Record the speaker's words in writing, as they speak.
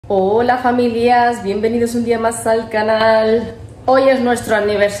Hola familias, bienvenidos un día más al canal. Hoy es nuestro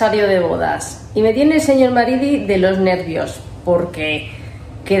aniversario de bodas y me tiene el señor Maridi de los nervios porque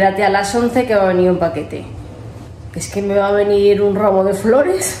quédate a las 11 que va a venir un paquete. ¿Es que me va a venir un ramo de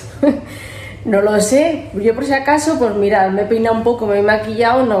flores? No lo sé. Yo por si acaso, pues mirad, me he peinado un poco, me he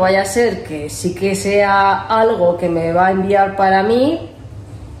maquillado, no vaya a ser que sí que sea algo que me va a enviar para mí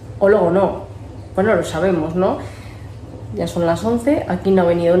o luego no. Pues no lo sabemos, ¿no? Ya son las 11, aquí no ha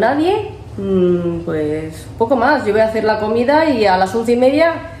venido nadie, pues poco más. Yo voy a hacer la comida y a las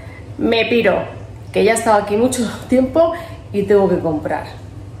 11:30 me piro, que ya he estado aquí mucho tiempo y tengo que comprar.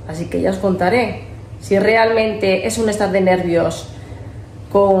 Así que ya os contaré si realmente es un estar de nervios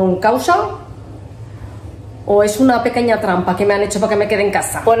con causa o es una pequeña trampa que me han hecho para que me quede en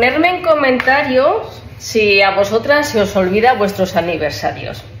casa. Ponerme en comentarios si a vosotras se os olvida vuestros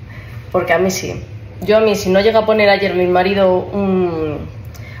aniversarios, porque a mí sí. Yo a mí, si no llega a poner ayer mi marido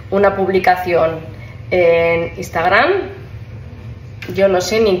una publicación en Instagram, yo no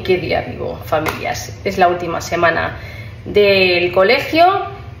sé ni en qué día vivo, familias. Es la última semana del colegio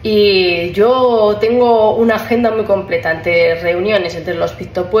y yo tengo una agenda muy completa entre reuniones, entre los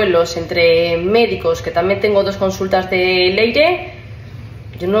PictoPueblos, entre médicos, que también tengo 2 consultas de Leire.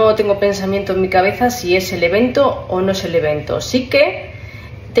 Yo no tengo pensamiento en mi cabeza si es el evento o no es el evento. Sí que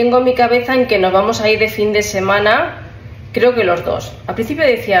tengo en mi cabeza en que nos vamos a ir de fin de semana, creo que los dos. Al principio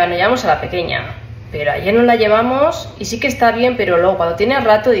decía, nos llevamos a la pequeña, pero ayer no la llevamos y sí que está bien, pero luego cuando tienes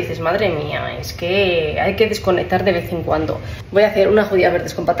rato dices, madre mía, es que hay que desconectar de vez en cuando. Voy a hacer unas judías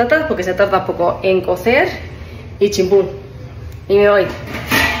verdes con patatas porque se tarda poco en cocer y chimpún. Y me voy,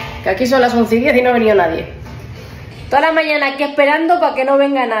 que aquí son las 11:10 y no ha venido nadie. Toda la mañana aquí esperando para que no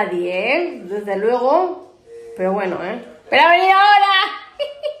venga nadie, ¿eh? Desde luego, pero bueno, ¿eh? ¡Pero ha venido ahora!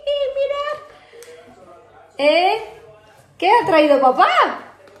 Mira, ¿qué ha traído papá?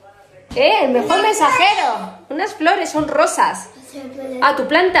 El mejor mensajero. Unas flores, son rosas. Ah, tu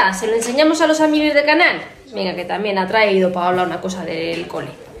planta, se lo enseñamos a los amigos del canal. Venga, que también ha traído Paola una cosa del cole.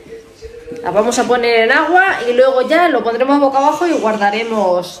 La vamos a poner en agua y luego ya lo pondremos boca abajo y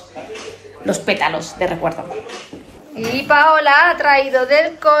guardaremos los pétalos de recuerdo. Y Paola ha traído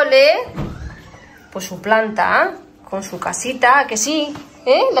del cole pues su planta con su casita, que sí.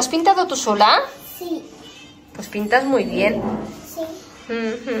 ¿La has pintado tú sola? Sí. Pues pintas muy bien. Sí.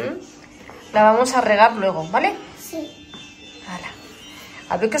 La vamos a regar luego, ¿vale? Sí. Hala.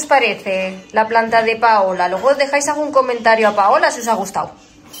 A ver qué os parece la planta de Paola. Luego dejáis algún comentario a Paola si os ha gustado.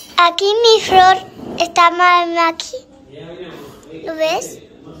 Aquí mi flor está mal aquí. ¿Lo ves?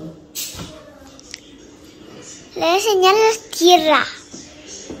 Le voy a enseñar la tierra.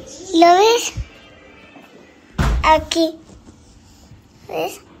 ¿Lo ves? Aquí.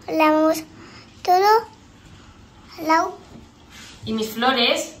 ¿Ves? Hablamos todo al lado. Y mis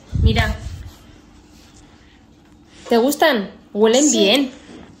flores, mira. ¿Te gustan? Huelen Sí. bien.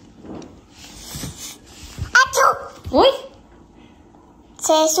 ¡Achú! ¡Uy!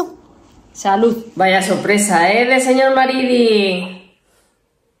 Salud. Vaya sorpresa, ¿eh? Del señor Maridi.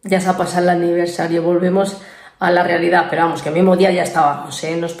 Ya se ha pasado el aniversario, volvemos a la realidad. Pero vamos, que el mismo día ya estábamos,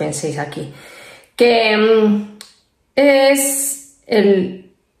 ¿eh? No os penséis aquí. Que es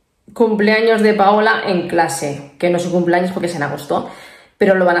el cumpleaños de Paola en clase, que no es su cumpleaños porque es en agosto,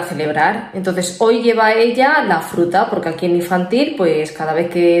 pero lo van a celebrar. Entonces hoy lleva ella la fruta, porque aquí en infantil pues cada vez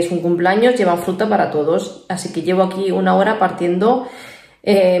que es un cumpleaños llevan fruta para todos, así que llevo aquí 1 hora partiendo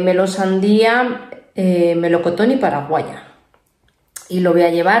melón sandía, melocotón y paraguaya, y lo voy a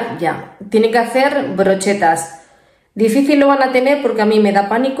llevar ya. Tienen que hacer brochetas. Difícil lo van a tener porque a mí me da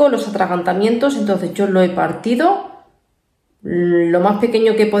pánico los atragantamientos, entonces yo lo he partido lo más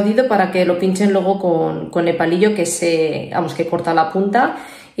pequeño que he podido para que lo pinchen luego con el palillo que corta la punta,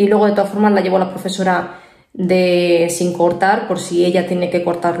 y luego de todas formas la llevo a la profesora sin cortar por si ella tiene que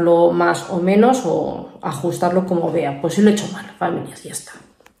cortarlo más o menos o ajustarlo como vea. Pues si lo he hecho mal, familias, ya está.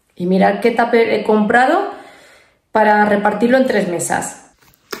 Y mirad qué tupper he comprado para repartirlo en 3 mesas.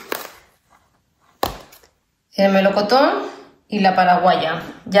 El melocotón y la paraguaya.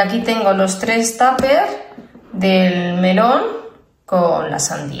 Y aquí tengo los 3 tuppers del melón con la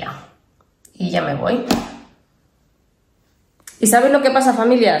sandía. Y ya me voy. ¿Y sabéis lo que pasa,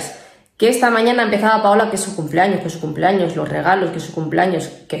 familias? Que esta mañana empezaba Paola que es su cumpleaños, los regalos, que es su cumpleaños,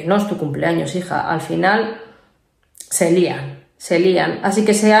 que no es tu cumpleaños, hija. Al final se lían. Así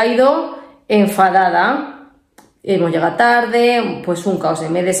que se ha ido enfadada. Hemos llegado tarde, pues un caos.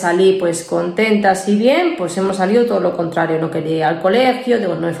 En vez de salir pues contentas y bien, pues hemos salido todo lo contrario. No quería ir al colegio,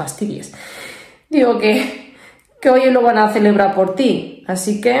 digo, no me fastidies. Digo que hoy lo van a celebrar por ti.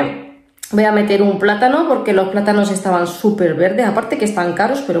 Así que Voy a meter un plátano porque los plátanos estaban súper verdes, aparte que están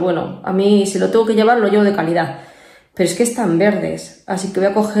caros, pero bueno, a mí si lo tengo que llevar lo llevo de calidad. Pero es que están verdes, así que voy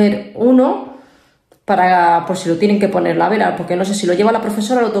a coger uno para, por si lo tienen que poner la vela, porque no sé si lo lleva la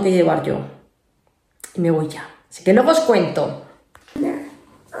profesora o lo tengo que llevar yo. Y me voy ya. Así que luego os cuento.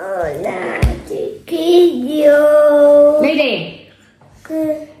 Hola, chiquillo. Leire,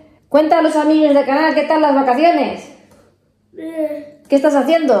 cuenta a los amigos del canal qué tal las vacaciones. ¿Qué estás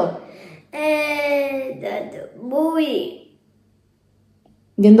haciendo? Voy.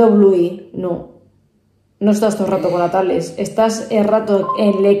 Viendo Bluey. No. No estás todo el rato con la tablet. Estás el rato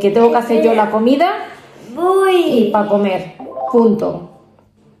en el que tengo que hacer yo la comida y para comer. Punto.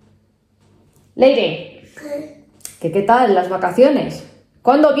 Leire, ¿qué tal las vacaciones?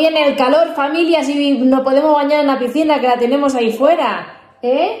 ¿Cuándo viene el calor, familia, si nos podemos bañar en la piscina que la tenemos ahí fuera?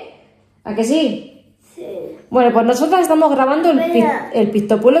 ¿A que sí? Sí. Bueno, pues nosotras estamos grabando el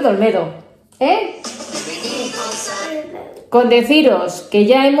PictoPueblo de Olmedo. Con deciros que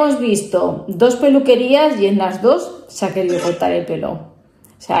ya hemos visto 2 peluquerías y en las 2 se ha querido cortar el pelo. O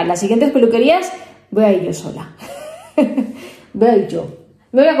sea, en las siguientes peluquerías voy a ir yo sola. Voy a ir yo.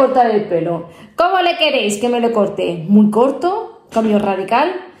 Me voy a cortar el pelo. ¿Cómo le queréis que me lo corte? ¿Muy corto? ¿Cambio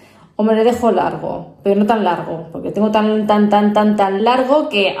radical? ¿O me lo dejo largo? Pero no tan largo, porque tengo tan largo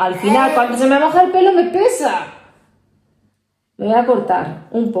que al final cuando se me baja el pelo me pesa. Me voy a cortar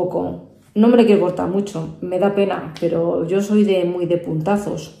un poco. No me lo quiero cortar mucho, me da pena, pero yo soy muy de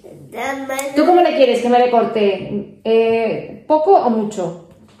puntazos. ¿Tú cómo le quieres que me le corte? ¿Poco o mucho?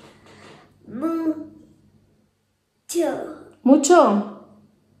 ¿Mucho?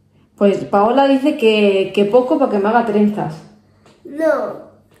 Pues Paola dice que poco para que me haga trenzas.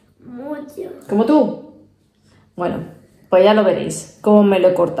 No, mucho. ¿Como tú? Bueno, pues ya lo veréis, cómo me lo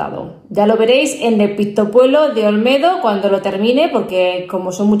he cortado. Ya lo veréis en el PictoPueblo de Olmedo cuando lo termine, porque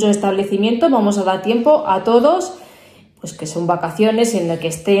como son muchos establecimientos, vamos a dar tiempo a todos, pues que son vacaciones en las que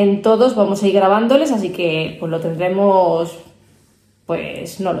estén todos, vamos a ir grabándoles, así que pues lo tendremos,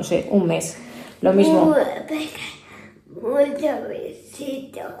 pues no lo sé, un mes. Lo mismo. Muchos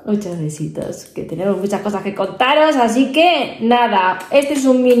besitos. Muchos besitos, que tenemos muchas cosas que contaros, así que nada, este es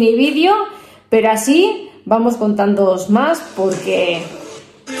un mini vídeo, pero así vamos contándoos más porque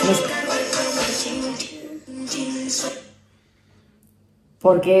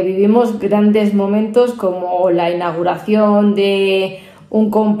vivimos grandes momentos como la inauguración de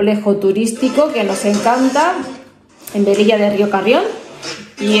un complejo turístico que nos encanta en Velilla de Río Carrión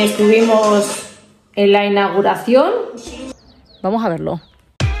y estuvimos en la inauguración. Vamos a verlo.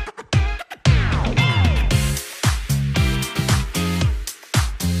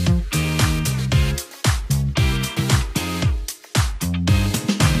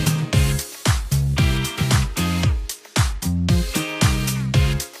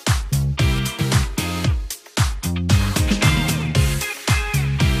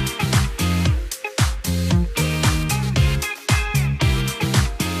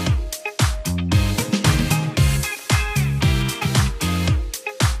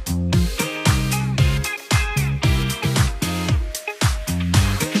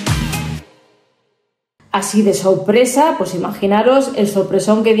 Así de sorpresa, pues imaginaros el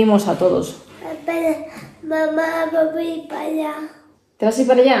sorpresón que dimos a todos. Espera, mamá, voy para allá. ¿Te vas a ir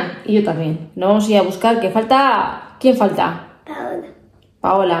para allá? Y yo también. Nos vamos a ir a buscar, que falta... ¿Quién falta? Paola.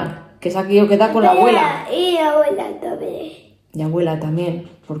 Paola, que se ha querido quedar con la abuela. Y abuela también. Y abuela también,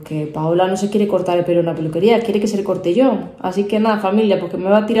 porque Paola no se quiere cortar el pelo en la peluquería, quiere que se le corte yo. Así que nada, familia, porque me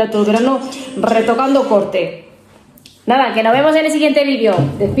va a tirar todo el verano retocando corte. Nada, que nos vemos en el siguiente vídeo.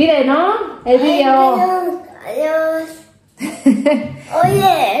 Despide, ¿no? El vídeo. Adiós.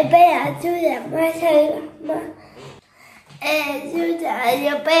 Oye, espera, ayuda, más ayuda.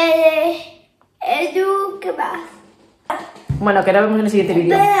 Yo Pérez. ¿Tú qué más? Bueno, que nos vemos en el siguiente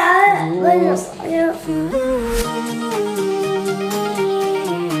vídeo. Espera, bueno, adiós.